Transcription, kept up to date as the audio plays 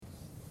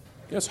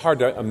It's hard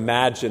to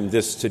imagine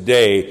this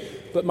today,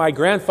 but my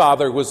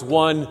grandfather was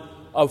one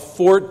of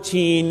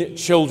 14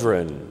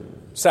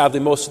 children. Sadly,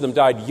 most of them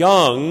died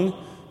young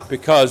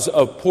because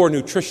of poor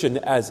nutrition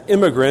as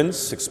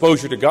immigrants,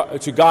 exposure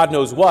to God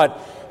knows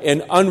what,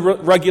 in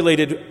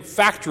unregulated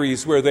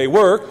factories where they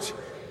worked,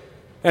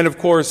 and of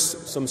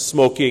course, some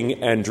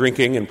smoking and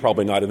drinking, and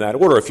probably not in that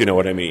order, if you know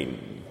what I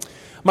mean.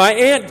 My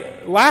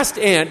last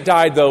aunt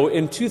died, though,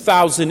 in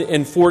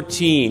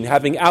 2014,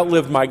 having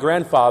outlived my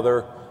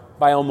grandfather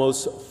by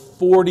almost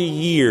 40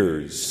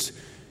 years.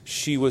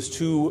 She was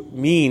too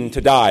mean to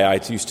die, I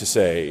used to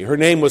say. Her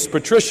name was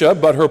Patricia,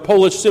 but her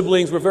Polish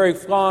siblings were very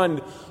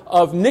fond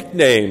of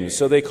nicknames,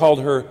 so they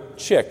called her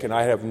Chick, and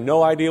I have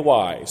no idea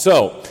why.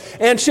 So,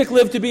 Aunt Chick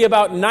lived to be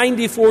about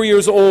 94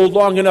 years old,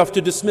 long enough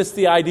to dismiss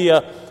the idea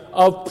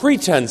of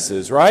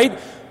pretenses, right?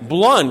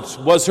 Blunt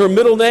was her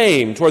middle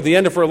name toward the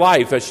end of her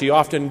life, as she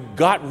often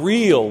got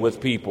real with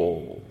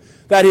people.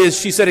 That is,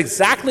 she said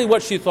exactly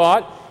what she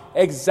thought,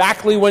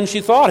 exactly when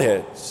she thought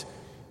it.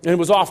 And it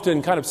was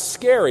often kind of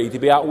scary to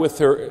be out with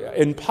her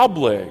in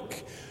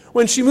public.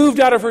 When she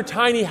moved out of her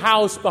tiny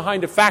house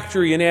behind a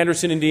factory in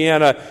Anderson,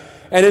 Indiana,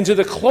 and into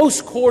the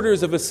close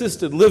quarters of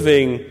assisted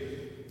living,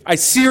 I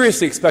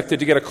seriously expected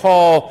to get a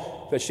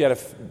call that she had a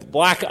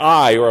black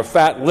eye or a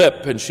fat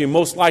lip, and she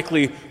most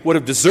likely would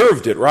have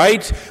deserved it,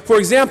 right? For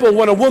example,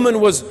 when a woman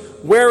was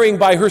wearing,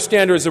 by her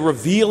standards, a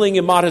revealing,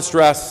 immodest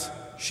dress,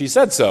 she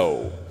said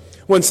so.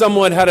 When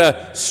someone had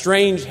a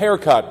strange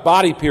haircut,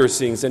 body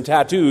piercings, and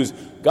tattoos,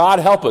 God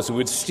help us, we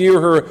would steer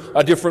her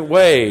a different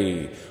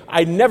way.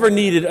 I never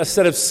needed a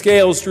set of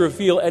scales to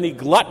reveal any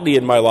gluttony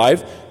in my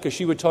life, because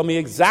she would tell me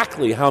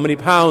exactly how many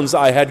pounds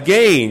I had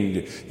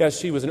gained. Yes,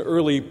 she was an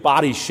early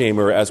body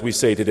shamer, as we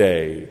say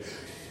today.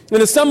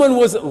 And if someone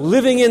was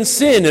living in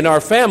sin in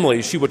our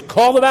family, she would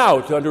call them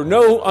out under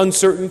no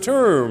uncertain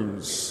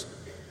terms.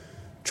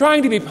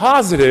 Trying to be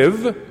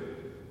positive,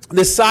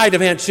 this side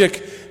of Aunt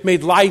Chick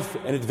made life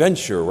an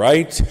adventure,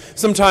 right?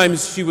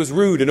 Sometimes she was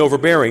rude and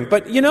overbearing,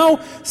 but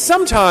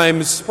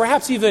sometimes,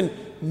 perhaps even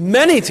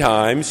many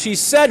times, she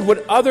said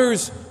what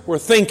others were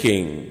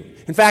thinking.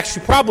 In fact, she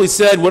probably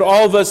said what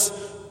all of us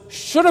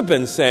should have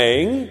been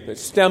saying, that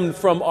stemmed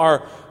from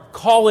our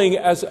calling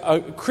as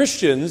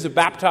Christians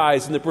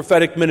baptized in the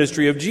prophetic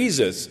ministry of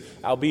Jesus,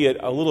 albeit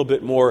a little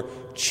bit more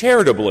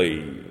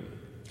charitably.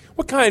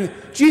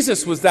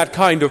 Jesus was that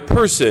kind of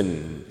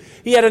person.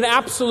 He had an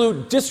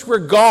absolute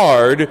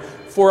disregard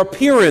for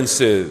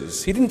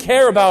appearances. He didn't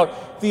care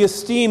about the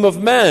esteem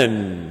of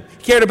men. He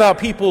cared about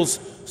people's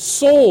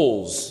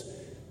souls,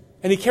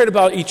 and he cared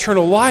about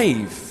eternal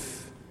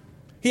life.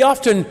 He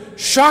often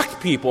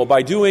shocked people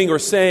by doing or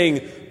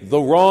saying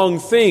the wrong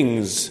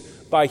things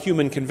by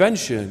human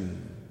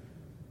convention.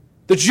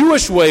 The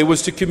Jewish way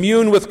was to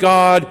commune with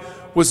God,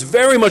 was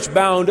very much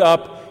bound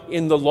up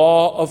in the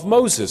law of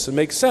Moses. It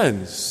makes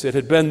sense. It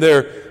had been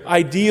their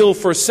ideal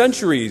for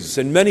centuries,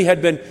 and many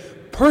had been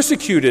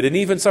persecuted and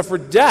even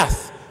suffered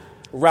death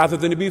rather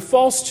than to be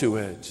false to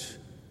it.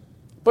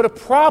 But a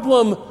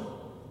problem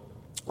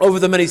over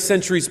the many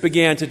centuries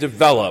began to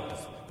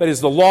develop. That is,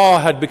 the law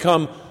had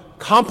become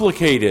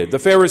complicated. The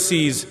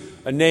Pharisees,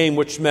 a name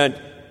which meant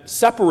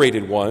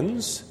separated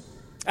ones,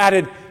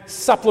 added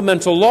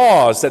supplemental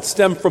laws that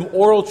stemmed from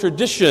oral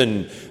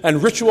tradition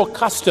and ritual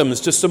customs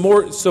to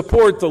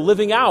support the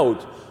living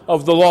out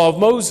of the law of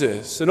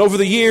Moses. And over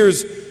the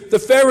years, the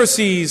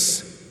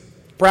Pharisees,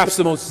 perhaps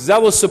the most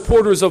zealous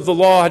supporters of the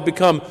law, had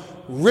become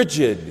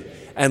rigid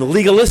and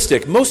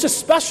legalistic, most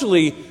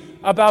especially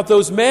about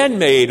those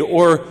man-made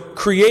or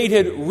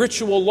created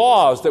ritual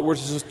laws that were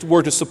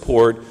to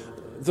support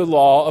the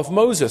law of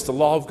Moses, the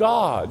law of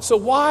God. So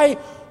why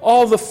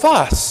all the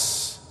fuss?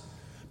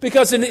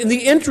 Because in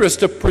the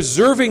interest of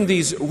preserving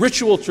these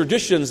ritual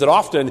traditions that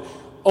often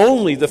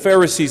only the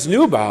Pharisees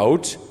knew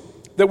about,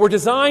 that were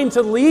designed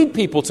to lead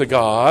people to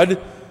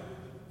God,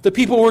 the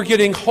people were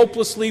getting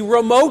hopelessly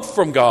remote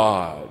from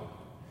God.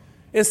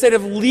 Instead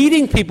of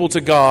leading people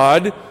to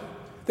God,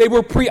 they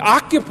were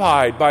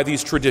preoccupied by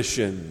these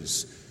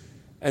traditions.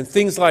 And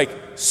things like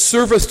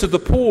service to the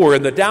poor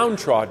and the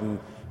downtrodden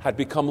had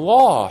become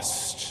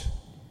lost.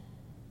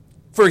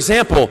 For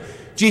example,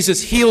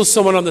 Jesus heals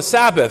someone on the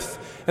Sabbath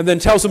and then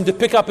tells him to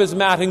pick up his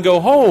mat and go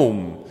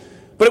home.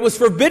 But it was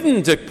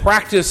forbidden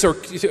practice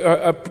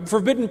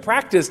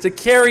to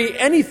carry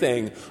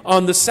anything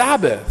on the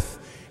Sabbath.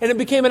 And it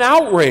became an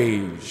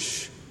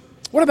outrage.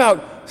 What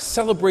about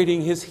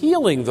celebrating his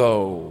healing,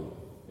 though?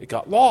 It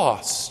got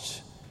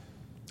lost.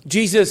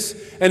 Jesus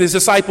and his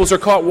disciples are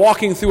caught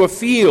walking through a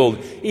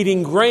field,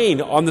 eating grain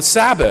on the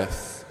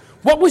Sabbath.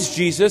 What was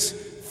Jesus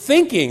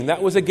thinking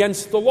that was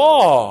against the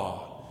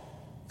law?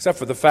 Except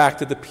for the fact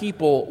that the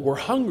people were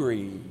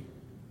hungry.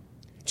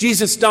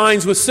 Jesus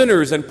dines with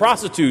sinners and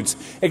prostitutes,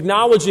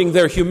 acknowledging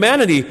their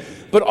humanity,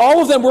 but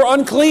all of them were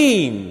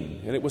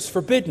unclean, and it was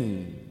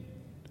forbidden.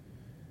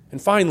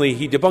 And finally,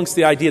 he debunks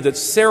the idea that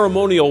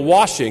ceremonial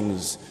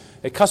washings,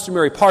 a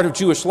customary part of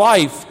Jewish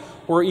life,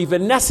 were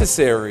even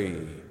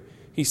necessary.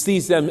 He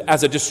sees them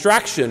as a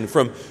distraction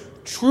from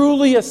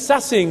truly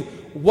assessing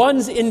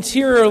one's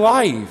interior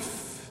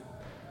life.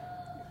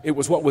 It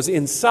was what was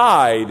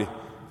inside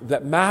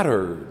that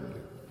mattered.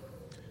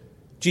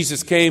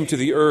 Jesus came to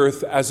the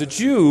earth as a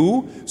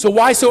Jew, so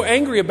why so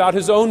angry about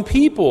his own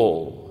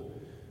people?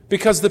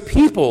 Because the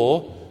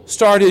people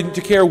started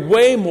to care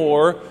way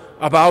more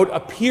about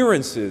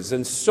appearances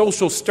and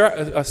social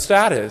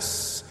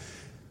status.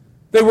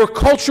 They were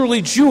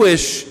culturally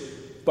Jewish,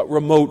 but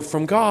remote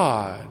from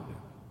God.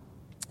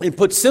 And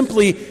put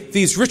simply,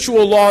 these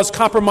ritual laws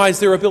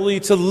compromised their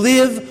ability to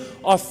live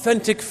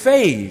authentic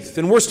faith.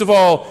 And worst of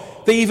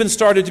all, they even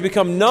started to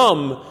become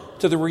numb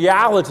to the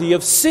reality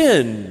of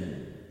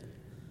sin.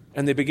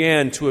 And they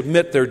began to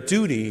admit their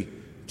duty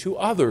to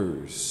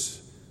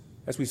others.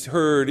 As we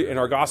heard in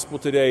our gospel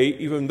today,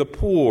 even the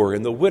poor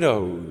and the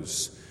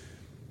widows.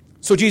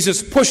 So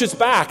Jesus pushes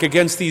back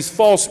against these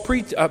false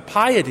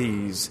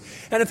pieties.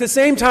 And at the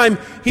same time,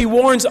 he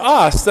warns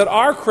us that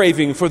our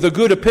craving for the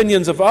good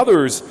opinions of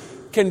others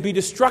can be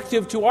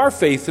destructive to our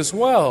faith as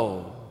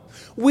well.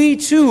 We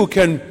too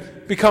can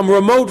become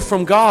remote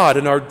from God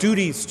in our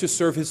duties to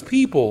serve his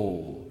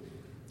people.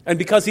 And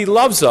because he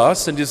loves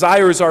us and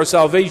desires our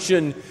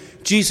salvation,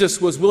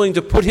 Jesus was willing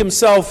to put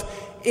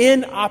himself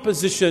in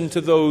opposition to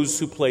those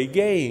who play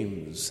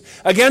games,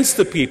 against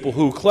the people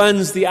who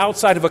cleanse the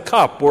outside of a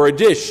cup or a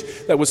dish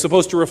that was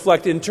supposed to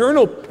reflect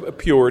internal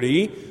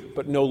purity,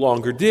 but no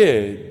longer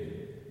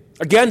did,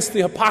 against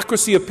the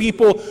hypocrisy of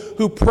people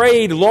who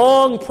prayed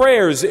long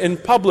prayers in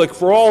public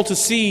for all to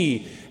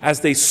see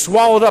as they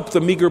swallowed up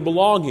the meager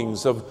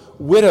belongings of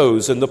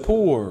widows and the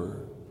poor,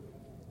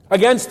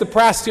 against the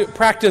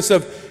practice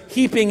of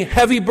heaping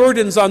heavy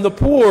burdens on the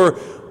poor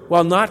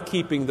while not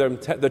keeping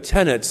the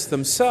tenants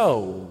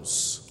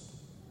themselves.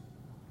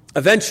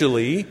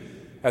 Eventually,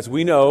 as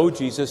we know,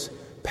 Jesus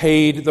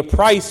paid the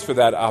price for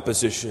that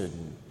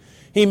opposition.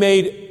 He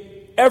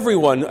made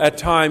everyone at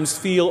times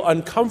feel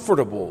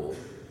uncomfortable,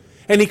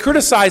 and he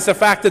criticized the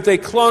fact that they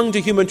clung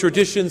to human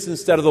traditions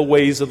instead of the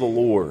ways of the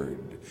Lord.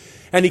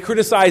 And he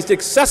criticized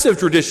excessive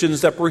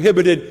traditions that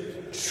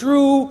prohibited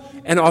true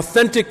and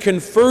authentic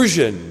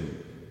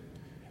conversion,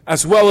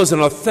 as well as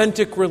an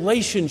authentic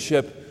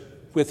relationship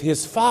with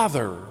his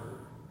Father.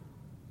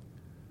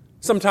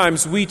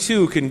 Sometimes we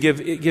too can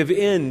give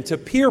in to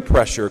peer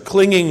pressure,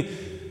 clinging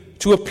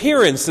to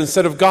appearance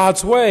instead of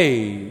God's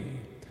way.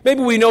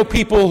 Maybe we know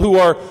people who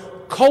are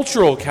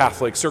cultural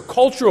Catholics or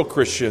cultural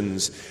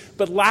Christians,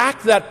 but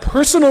lack that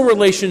personal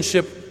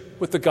relationship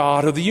with the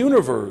God of the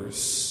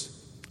universe.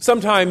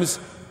 Sometimes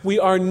we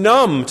are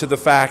numb to the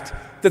fact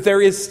that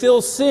there is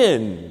still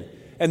sin,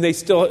 and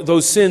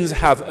those sins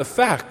have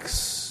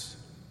effects.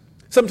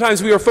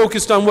 Sometimes we are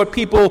focused on what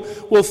people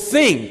will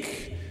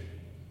think,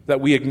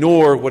 that we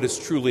ignore what is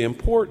truly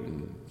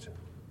important.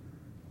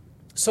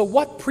 So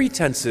what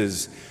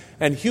pretenses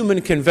and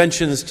human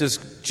conventions does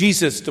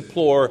Jesus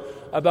deplore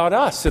about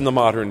us in the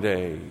modern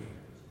day?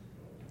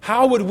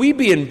 How would we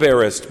be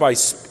embarrassed by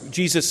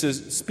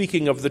Jesus'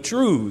 speaking of the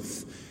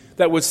truth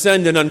that would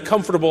send an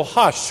uncomfortable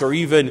hush or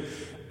even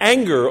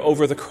anger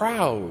over the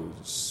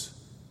crowds?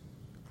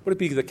 Would it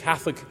be the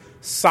Catholic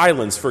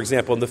silence, for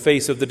example, in the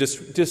face of the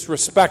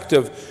disrespect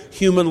of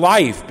human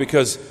life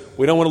because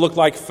we don't want to look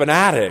like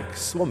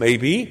fanatics? Well,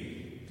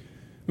 maybe.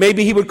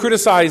 Maybe he would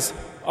criticize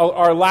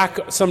our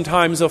lack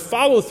sometimes of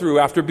follow-through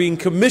after being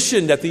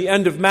commissioned at the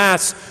end of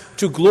Mass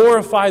to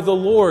glorify the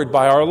Lord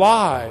by our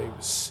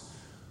lives.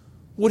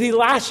 Would he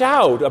lash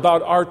out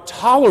about our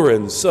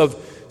tolerance of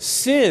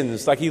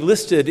sins like he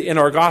listed in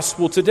our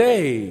gospel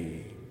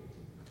today?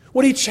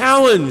 Would he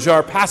challenge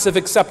our passive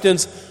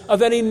acceptance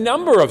of any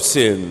number of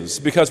sins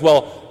because,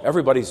 well,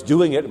 everybody's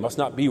doing it, it must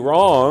not be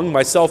wrong,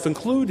 myself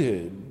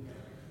included?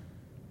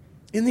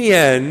 In the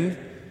end,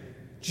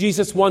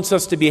 Jesus wants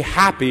us to be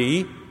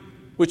happy,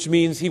 which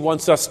means he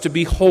wants us to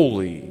be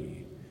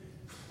holy.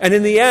 And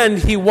in the end,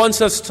 he wants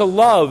us to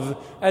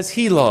love as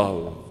he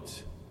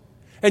loved.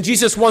 And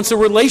Jesus wants a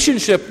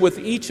relationship with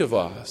each of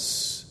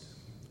us.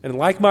 And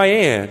like my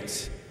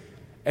aunt,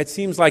 it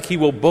seems like he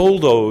will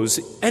bulldoze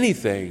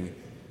anything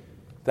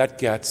that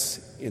gets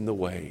in the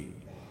way.